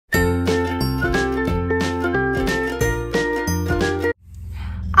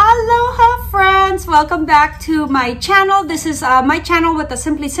welcome back to my channel. This is my channel with a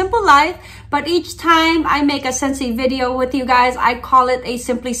Simply Simple life, but each time I make a Scentsy video with you guys, I call it a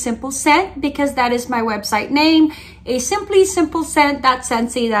Simply Simple Scent because that is my website name, a Simply Simple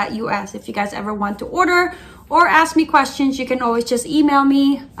Scent.scentsy.us. If you guys ever want to order or ask me questions, you can always just email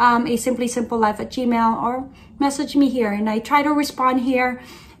me a simplysimplelife@gmail.com or message me here, and I try to respond here,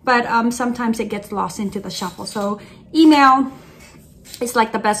 but sometimes it gets lost into the shuffle. So email is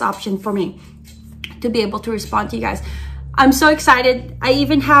like the best option for me to be able to respond to you guys. I'm so excited. I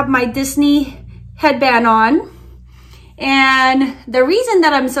even have my Disney headband on. And the reason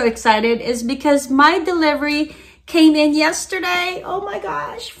that I'm so excited is because my delivery came in yesterday. Oh my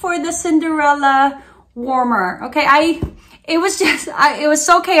gosh, for the Cinderella warmer. Okay, it was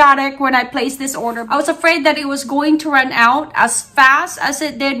so chaotic when I placed this order. I was afraid that it was going to run out as fast as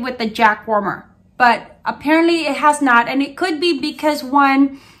it did with the Jack warmer, but apparently it has not. And it could be because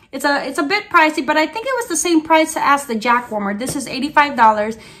one, it's a bit pricey, but I think it was the same price as the Jack warmer. This is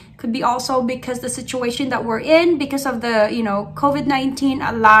 $85. Could be also because the situation that we're in, because of the, you know, COVID-19,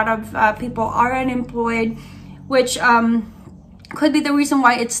 a lot of people are unemployed, which could be the reason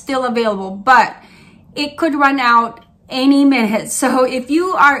why it's still available, but it could run out any minute. So if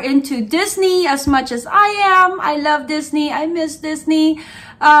you are into Disney as much as I am, I love Disney, I miss Disney,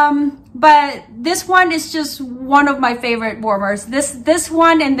 but this one is just one of my favorite warmers. This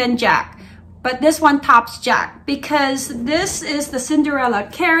one and then Jack, but this one tops Jack because this is the Cinderella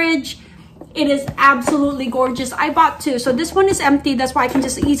Carriage. It is absolutely gorgeous. I bought two, so this one is empty, that's why I can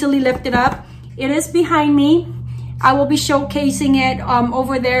just easily lift it up. It is behind me. I will be showcasing it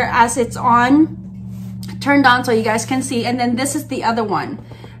over there as it's turned on so you guys can see. And then this is the other one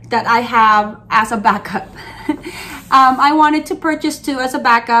that I have as a backup. I wanted to purchase two as a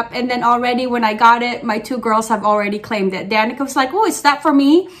backup, and then already when I got it, my two girls have already claimed it. Danica was like, oh, is that for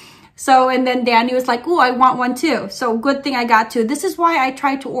me? So, and then Danny was like, oh, I want one too. So good thing I got two. This is why I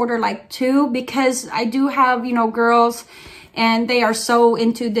try to order like two, because I do have, you know, girls and they are so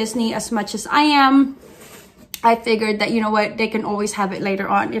into Disney as much as I am. I figured that, you know what, they can always have it later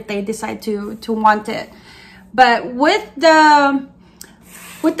on if they decide to want it. But with the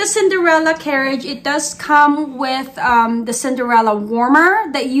Cinderella Carriage, it does come with the Cinderella warmer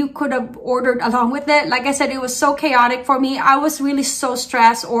that you could have ordered along with it. Like I said, it was so chaotic for me. I was really so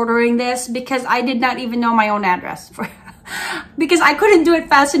stressed ordering this because I did not even know my own address because I couldn't do it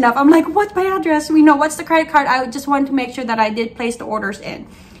fast enough. I'm like, what's my address? We know what's the credit card. I just wanted to make sure that I did place the orders in.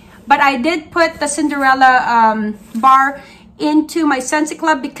 But I did put the Cinderella bar into my Scentsy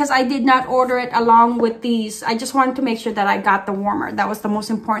Club because I did not order it along with these. I just wanted to make sure that I got the warmer. That was the most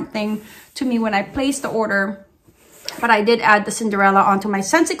important thing to me when I placed the order. But I did add the Cinderella onto my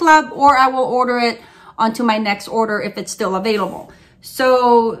Scentsy Club, or I will order it onto my next order if it's still available.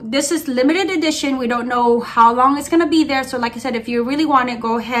 So this is limited edition. We don't know how long it's going to be there. So like I said, if you really want it,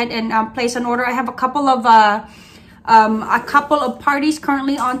 go ahead and place an order. I have a couple of parties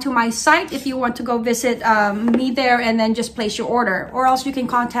currently onto my site if you want to go visit me there and then just place your order, or else you can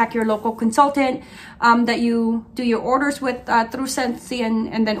contact your local consultant that you do your orders with through Scentsy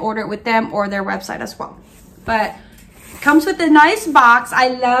and then order it with them or their website as well. But it comes with a nice box. I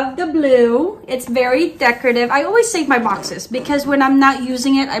love the blue. It's very decorative. I always save my boxes because when I'm not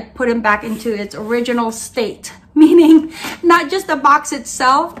using it, I put them back into its original state, meaning not just the box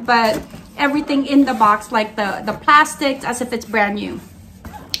itself, but everything in the box, like the plastics, as if it's brand new.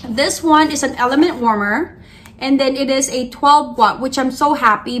 This one is an element warmer, and then it is a 12 watt, which I'm so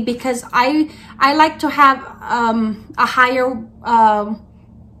happy because I like to have a higher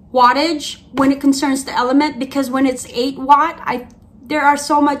wattage when it concerns the element, because when it's 8 watt, there are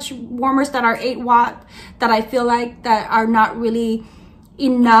so much warmers that are 8 watt that I feel like that are not really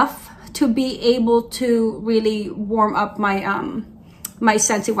enough to be able to really warm up my my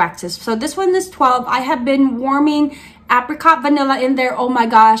Scentsy waxes. So this one is 12. I have been warming apricot vanilla in there. Oh my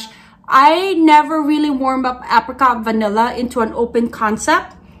gosh, I never really warmed up apricot vanilla into an open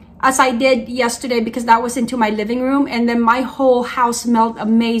concept as I did yesterday, because that was into my living room, and then my whole house smelled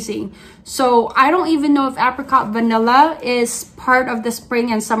amazing. So I don't even know if apricot vanilla is part of the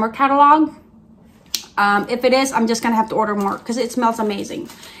spring and summer catalog. If it is, I'm just gonna have to order more because it smells amazing.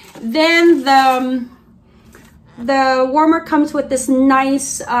 Then the warmer comes with this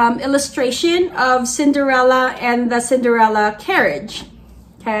nice illustration of Cinderella and the Cinderella Carriage.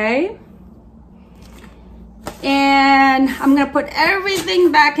 Okay, and I'm gonna put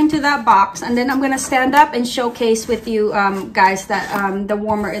everything back into that box, and then I'm gonna stand up and showcase with you guys that the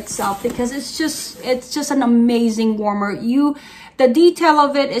warmer itself, because it's just an amazing warmer. The detail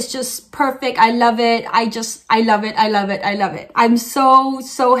of it is just perfect. I love it. I love it. I love it. I love it. I'm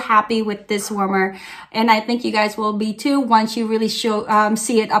so happy with this warmer, and I think you guys will be too once you really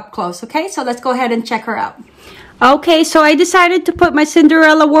see it up close. Okay, so let's go ahead and check her out. Okay, so I decided to put my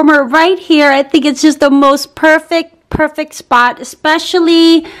Cinderella warmer right here. I think it's just the most perfect spot,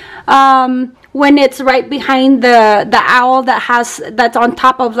 especially when it's right behind the owl that's on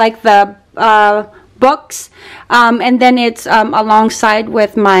top of like the books, and then it's alongside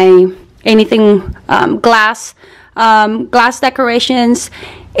with my anything glass decorations.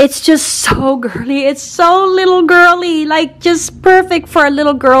 It's just so girly. It's so little girly, like just perfect for a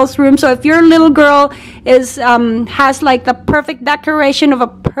little girl's room. So if your little girl is has like the perfect decoration of a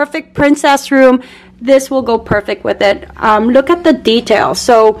perfect princess room, this will go perfect with it. Look at the detail.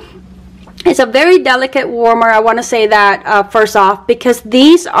 So it's a very delicate warmer. I want to say that first off, because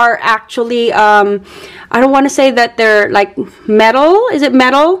these are actually I don't want to say that they're like metal. Is it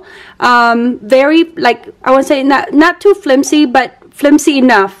metal? Very, like, I want to say not too flimsy, but flimsy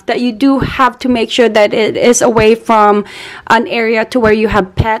enough that you do have to make sure that it is away from an area to where you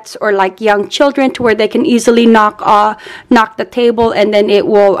have pets or like young children, to where they can easily knock the table and then it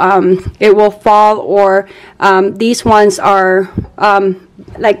will fall. Or these ones are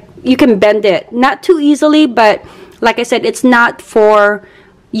like you can bend it, not too easily, but like I said, it's not for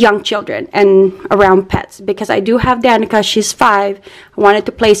young children and around pets, because I do have Danica. She's 5. I wanted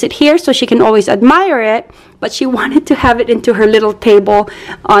to place it here so she can always admire it, but she wanted to have it into her little table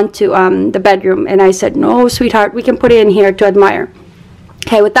onto the bedroom, and I said, no sweetheart, we can put it in here to admire.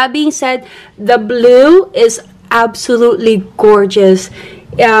 Okay, with that being said, the blue is absolutely gorgeous.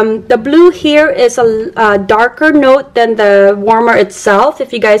 The blue here is a darker note than the warmer itself,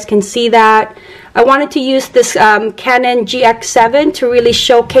 if you guys can see that. I wanted to use this Canon GX7 to really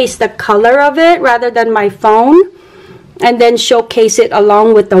showcase the color of it rather than my phone, and then showcase it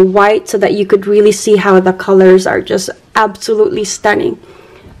along with the white so that you could really see how the colors are just absolutely stunning.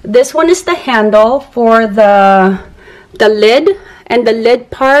 This one is the handle for the lid, and the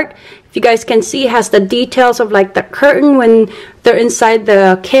lid part, if you guys can see, has the details of like the curtain when they're inside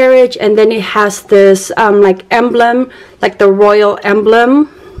the carriage, and then it has this like emblem, like the royal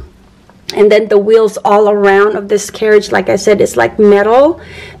emblem. And then the wheels all around of this carriage, like I said, is like metal.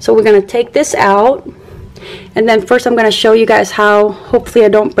 So we're going to take this out. And then first I'm going to show you guys how, hopefully I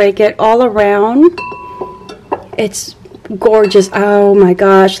don't break it, all around. It's gorgeous. Oh my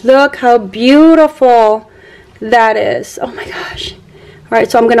gosh. Look how beautiful that is. Oh my gosh. All right,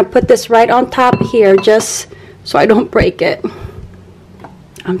 so I'm going to put this right on top here just so I don't break it.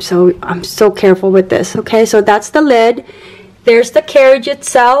 I'm so careful with this. Okay, so that's the lid. There's the carriage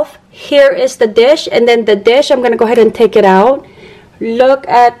itself. Here is the dish, and then the dish, I'm going to go ahead and take it out. Look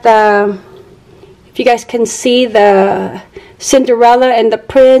at the, if you guys can see the Cinderella and the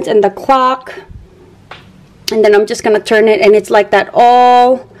prince and the clock. And then I'm just going to turn it, and it's like that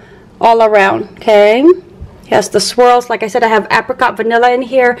all around, okay? It has the swirls. Like I said, I have apricot vanilla in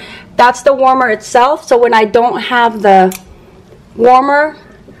here. That's the warmer itself. So when I don't have the warmer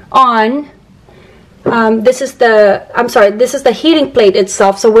on, this is the heating plate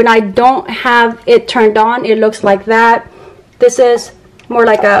itself. So when I don't have it turned on, it looks like that. This is more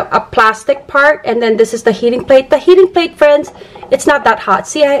like a plastic part, and then this is the heating plate. The heating plate, friends, it's not that hot.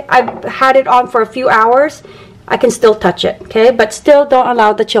 See, I've had it on for a few hours. I can still touch it, okay? But still don't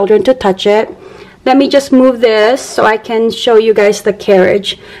allow the children to touch it. Let me just move this so I can show you guys the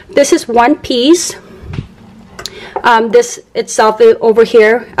carriage. This is one piece. This itself over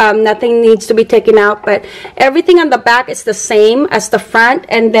here, nothing needs to be taken out, but everything on the back is the same as the front,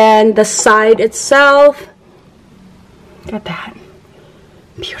 and then the side itself, look at that,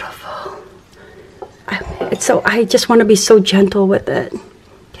 beautiful. I just want to be so gentle with it.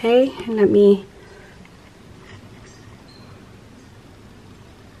 Okay, and let me,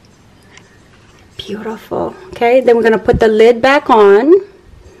 beautiful. Okay, then we're going to put the lid back on.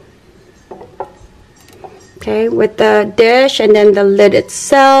 Okay, with the dish and then the lid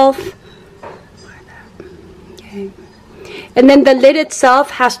itself. Okay. And then the lid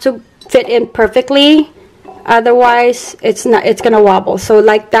itself has to fit in perfectly, otherwise it's gonna wobble. So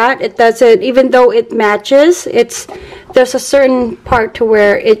like that, it doesn't, even though it matches, there's a certain part to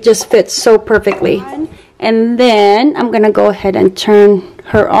where it just fits so perfectly. And then I'm gonna go ahead and turn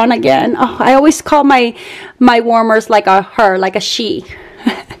her on again. Oh, I always call my warmers like a she.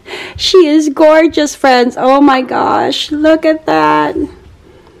 She is gorgeous, friends. Oh my gosh, look at that.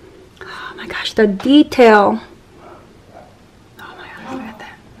 Oh my gosh, the detail. Oh my gosh, look at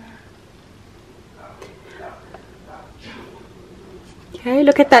that. Okay,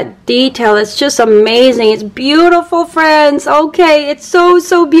 look at that detail. It's just amazing. It's beautiful, friends. Okay, it's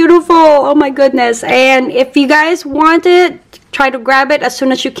so beautiful. Oh my goodness. And if you guys want it, try to grab it as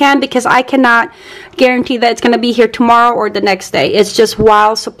soon as you can, because I cannot guarantee that it's going to be here tomorrow or the next day. It's just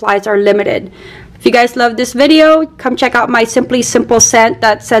while supplies are limited. If you guys love this video, come check out my Simply Simple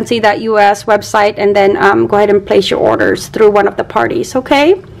Scent.scentsy.us website, and then go ahead and place your orders through one of the parties,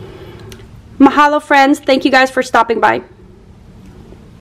 okay? Mahalo, friends. Thank you guys for stopping by.